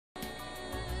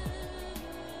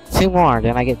2 more,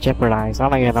 then I get jeopardized. I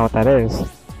don't even know what that is.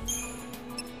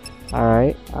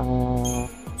 Alright,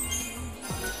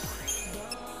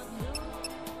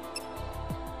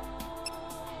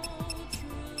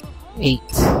 8.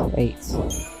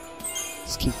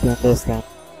 Just keep doing this then.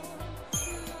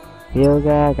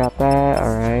 Yoga, got that,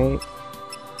 alright.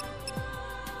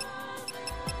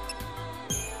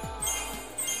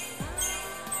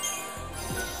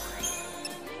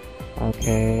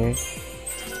 Okay.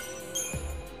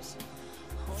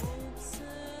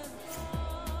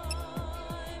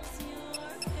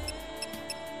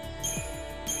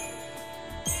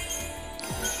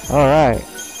 Alright,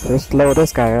 let's load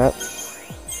this guy up.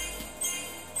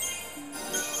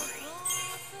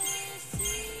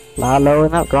 A lot of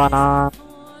loading up going on.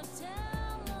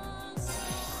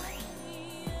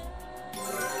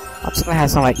 I'm just gonna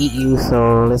have someone eat you,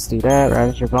 so let's do that.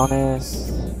 Ravage your bonus.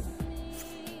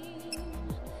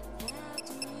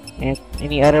 And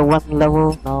any other one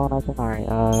level? No, nothing. Alright,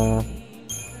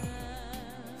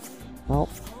 nope.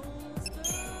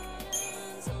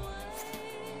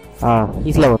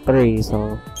 He's level 3,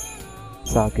 so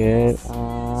it's all good.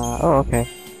 Oh, okay.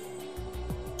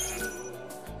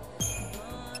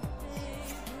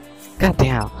 God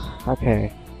damn.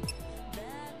 Okay.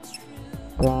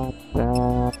 Dun,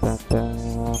 dun, dun,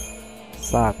 dun.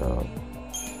 Sago.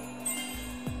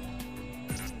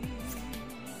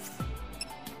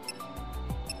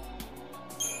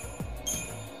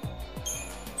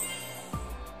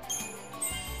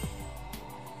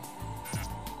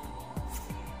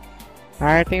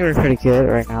 Alright, I think we're pretty good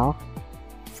right now.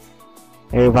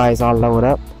 Everybody's all loaded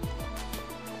up.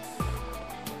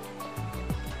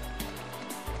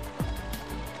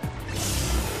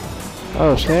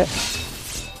 Oh shit.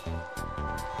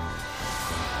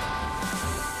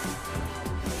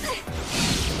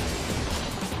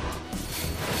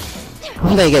 How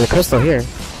did I get a crystal here?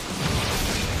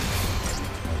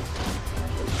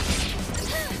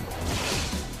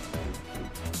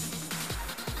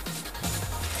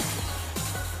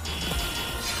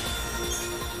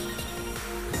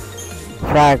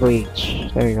 Frag leech.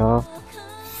 There we go.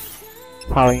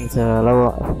 Probably need to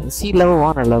level. Is he level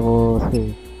 1 or level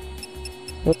 2?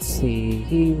 Let's see.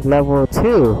 He's level 2.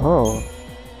 Oh.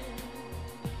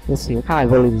 Let's see. What kind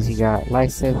of abilities he got?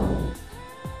 Life Save.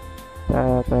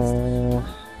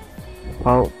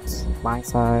 Bolt.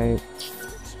 Blindside.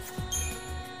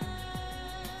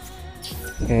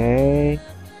 Okay.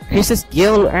 Increases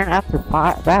skill earned after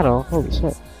battle. Holy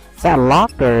shit. Is that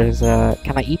locked or is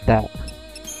can I eat that?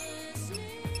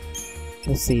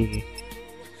 Let's see.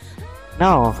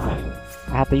 No,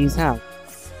 I have to use him.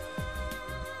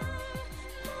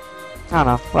 I don't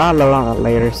know. Well, I'll load on it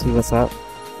later, see what's up.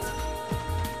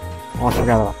 Oh, I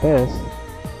forgot about this.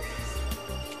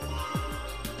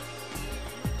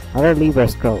 Another Libra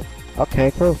scope.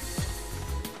 Okay, cool.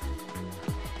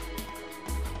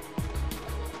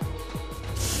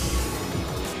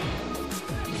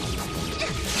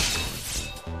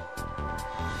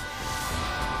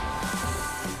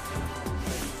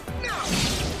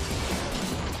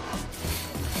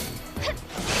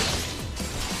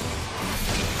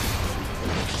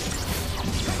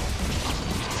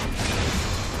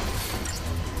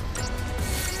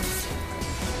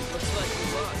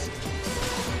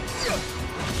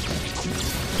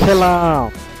 Kill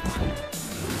him!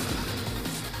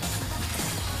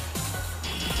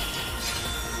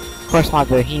 Of course my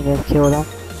behemoth killed him.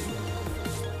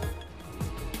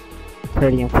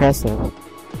 Pretty impressive.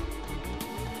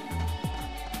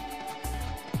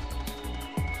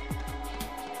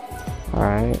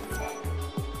 Alright.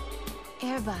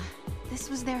 Erba, this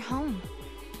was their home.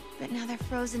 But now they're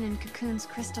frozen in Cocoon's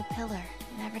crystal pillar,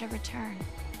 never to return.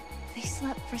 They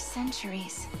slept for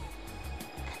centuries.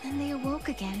 And then they awoke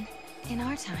again, in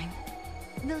our time.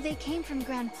 Though they came from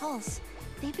Grand Pulse,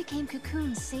 they became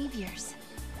Cocoon's saviors.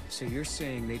 So you're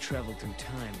saying they traveled through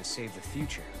time to save the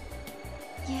future?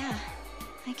 Yeah,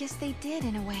 I guess they did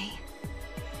in a way.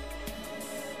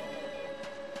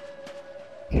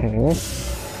 Okay.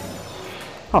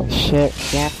 Oh shit,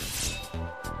 yeah.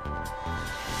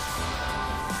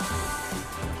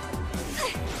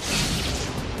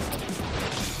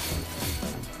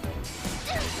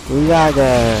 We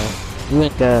gotta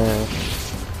win the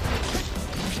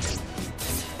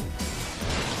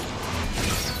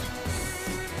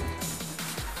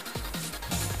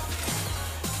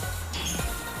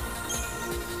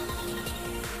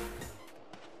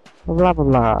blah blah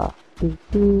blah. Do,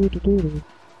 do, do, do.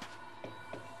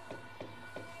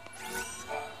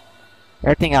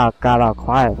 Everything got all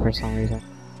quiet for some reason.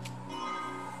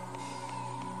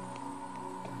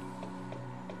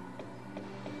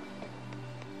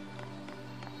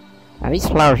 And these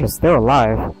flowers are still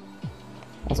alive.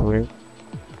 That's weird.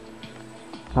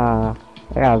 I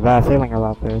got a bad feeling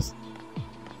about this.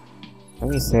 Let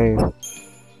me save.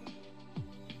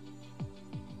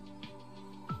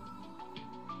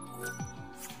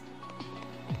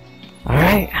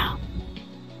 Alright.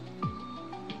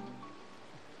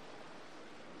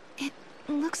 It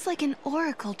looks like an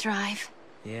oracle drive.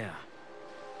 Yeah.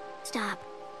 Stop.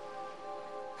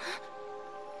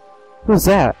 Who's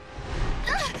that?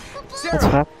 What's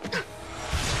Serah! that?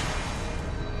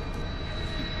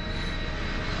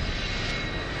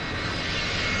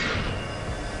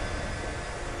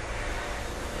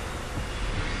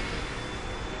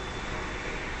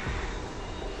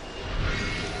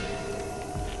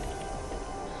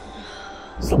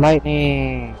 It's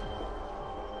lightning.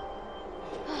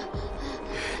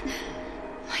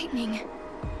 Lightning.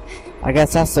 I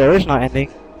guess that's the original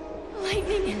ending.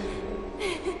 Lightning.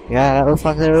 Yeah, that looks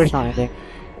like the original ending.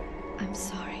 I'm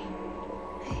sorry.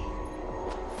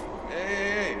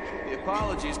 Hey, the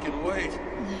apologies can wait.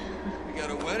 We got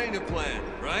a wedding to plan,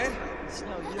 right?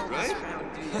 Right?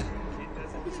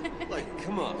 Like,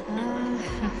 come on.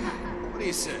 What do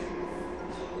you say?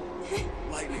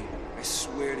 Lightning, I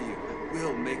swear to you,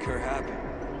 we'll make her happy.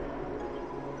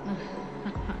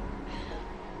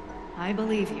 I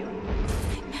believe you.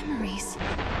 My memories.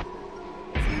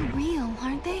 They're real,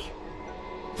 aren't they?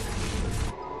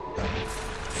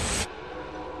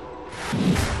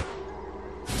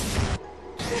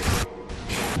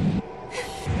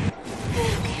 Who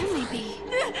can they be?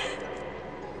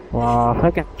 Wow,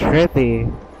 fucking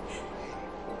trippy.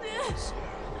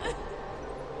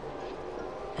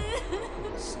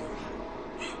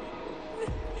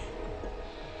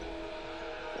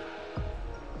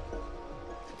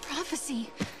 The prophecy.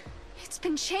 It's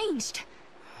been changed.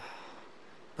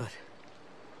 But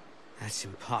that's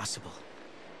impossible.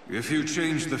 If you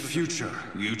change the future,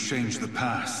 you change the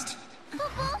past.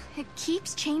 It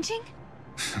keeps changing?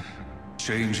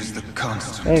 Change is the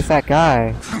constant. Hey, it's that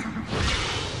guy.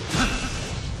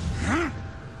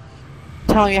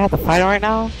 Telling you I have to fight him right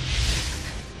now?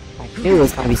 I knew it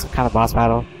was gonna be some kind of boss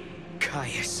battle.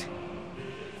 Caius.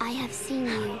 I have seen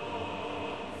you.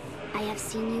 I have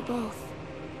seen you both.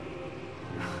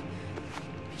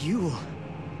 You...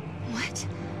 What?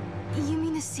 You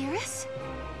mean the Cirrus?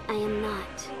 I am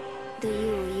not the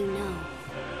you know.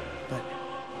 But...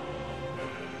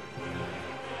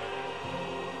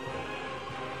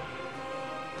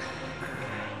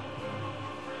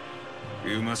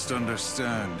 You must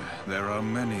understand, there are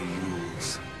many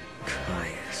Yules.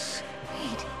 Caius...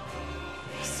 Wait.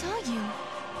 I saw you.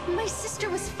 My sister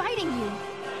was fighting you.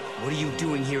 What are you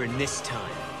doing here in this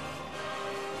time?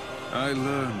 I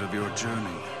learned of your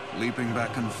journey, leaping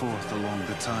back and forth along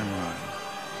the timeline.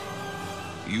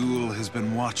 Yule has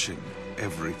been watching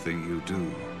everything you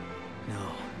do.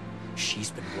 No.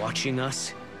 She's been watching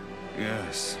us?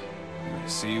 Yes. I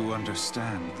see you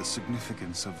understand the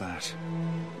significance of that.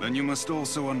 Then you must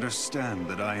also understand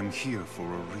that I am here for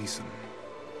a reason.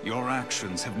 Your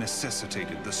actions have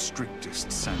necessitated the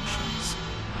strictest sanctions.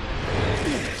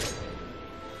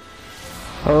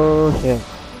 Oh shit.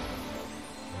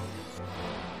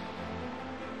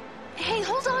 Hey,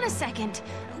 hold on a second.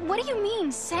 What do you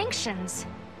mean, sanctions?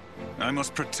 I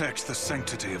must protect the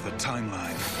sanctity of the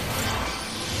timeline.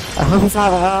 I hope he's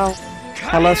not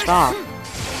hella strong.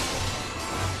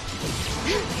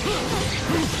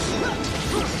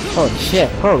 Holy shit,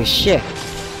 holy shit.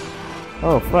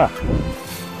 Oh fuck.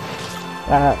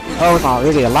 Oh, not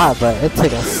really a lot, but it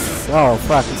took us. Oh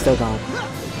fuck, he's still gone.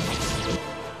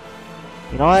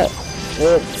 You know what?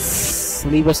 Let's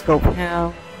Libra scope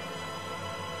him.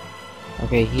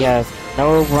 Okay, he has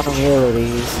no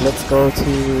vulnerabilities. Let's go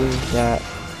to that.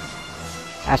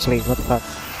 Actually, what the fuck?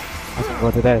 I can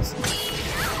go to this.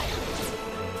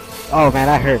 Oh man,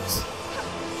 that hurts.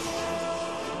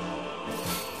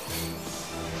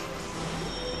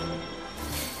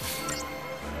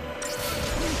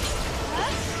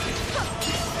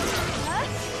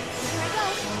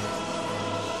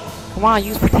 Come on,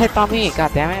 use protect on me,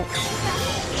 god damn it.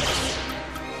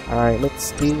 Alright,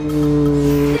 let's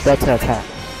do Delta attack.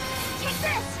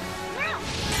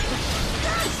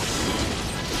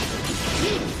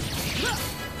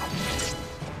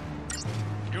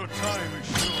 Your time is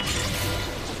short.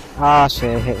 Ah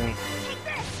shit, it hit me.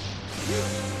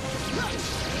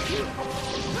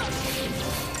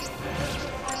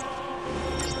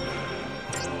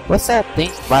 What's that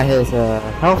thing by his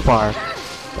health bar?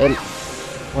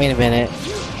 Wait a minute.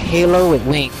 Halo with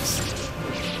wings.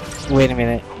 Wait a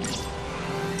minute.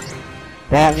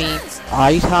 That means...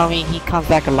 Are you telling me he comes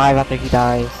back alive after he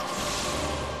dies?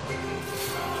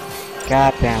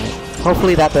 God damn it.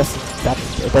 Hopefully it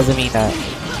doesn't mean that.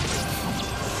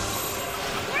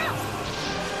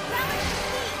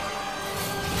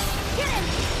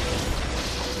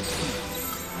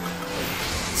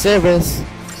 Service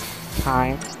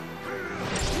time.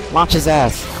 Launch his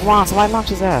ass. Come on, somebody launch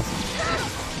his ass.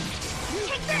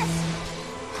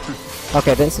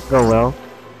 Okay, this will go well.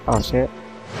 Oh shit.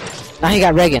 Now he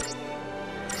got Reagan.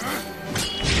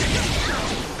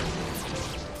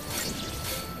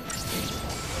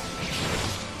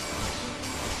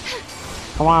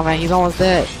 Come on, man, he's almost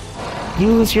dead.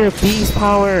 Use your beast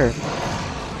power.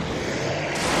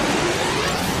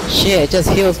 Shit, it just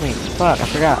heals me. Fuck, I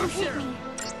forgot.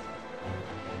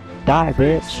 Die,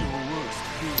 bitch.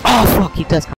 Oh fuck, he does.